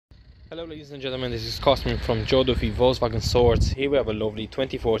Hello ladies and gentlemen, this is Cosmin from Duffy Volkswagen Swords. Here we have a lovely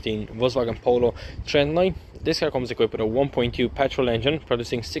 2014 Volkswagen Polo Trendline. This car comes equipped with a 1.2 petrol engine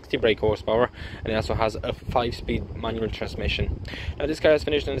producing 60 brake horsepower, and it also has a 5-speed manual transmission. Now this car is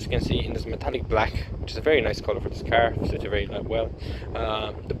finished, and as you can see, in this metallic black, which is a very nice colour for this car, suits it very well.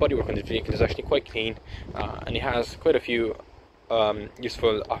 The bodywork on this vehicle is actually quite clean, and it has quite a few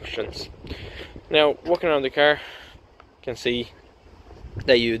useful options. Now walking around the car, you can see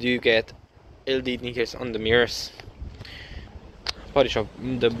that you do get LED indicators on the mirrors. The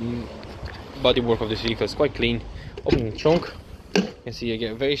bodywork of this vehicle is quite clean. Opening the trunk, you can see you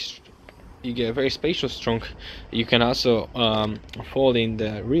get a very spacious trunk. You can also fold in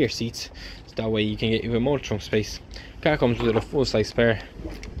the rear seats, so that way you can get even more trunk space. Car comes with a full-size spare.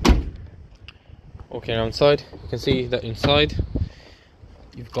 Okay, now inside, you can see that inside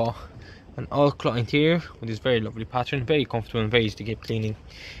you've got an all-cloth interior with this very lovely pattern, very comfortable and very easy to keep cleaning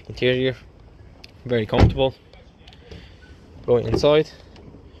interior, very comfortable. Going inside,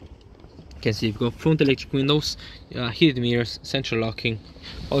 you can see you've got front electric windows, heated mirrors, central locking,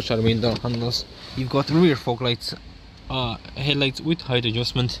 ultra window handles. You've got rear fog lights, headlights with height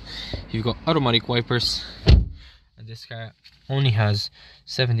adjustment. You've got automatic wipers, and this car only has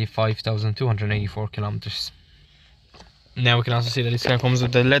 75,284 kilometers. Now we can also see that this car comes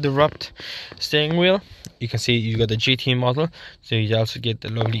with the leather wrapped steering wheel. You can see you got the GT model, so you also get the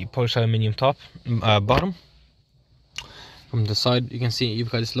lovely polished aluminium top, bottom. From the side you can see you've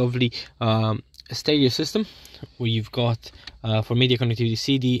got this lovely stereo system, where you've got for media connectivity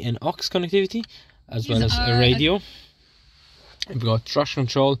CD and aux connectivity, as well as a radio. You've got traction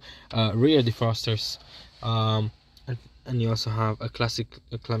control, rear defrosters, and you also have a classic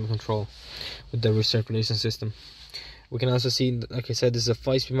climate control with the recirculation system. We can also see, like I said, this is a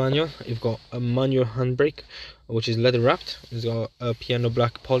 5-speed manual. You've got a manual handbrake, which is leather wrapped. It's got a piano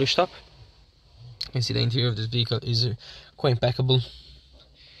black polish top. You can see the interior of this vehicle is quite impeccable.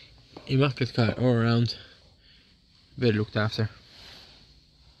 Immaculate car all around, very looked after.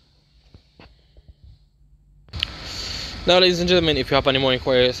 Now ladies and gentlemen, if you have any more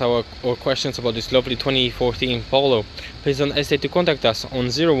inquiries or questions about this lovely 2014 Polo, please don't hesitate to contact us on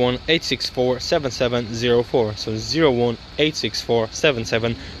 01864 7704. So 01864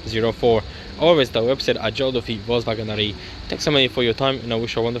 7704. Always the website at infojoeduffyvolkswagen.ie. Thanks so much for your time, and I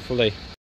wish you a wonderful day.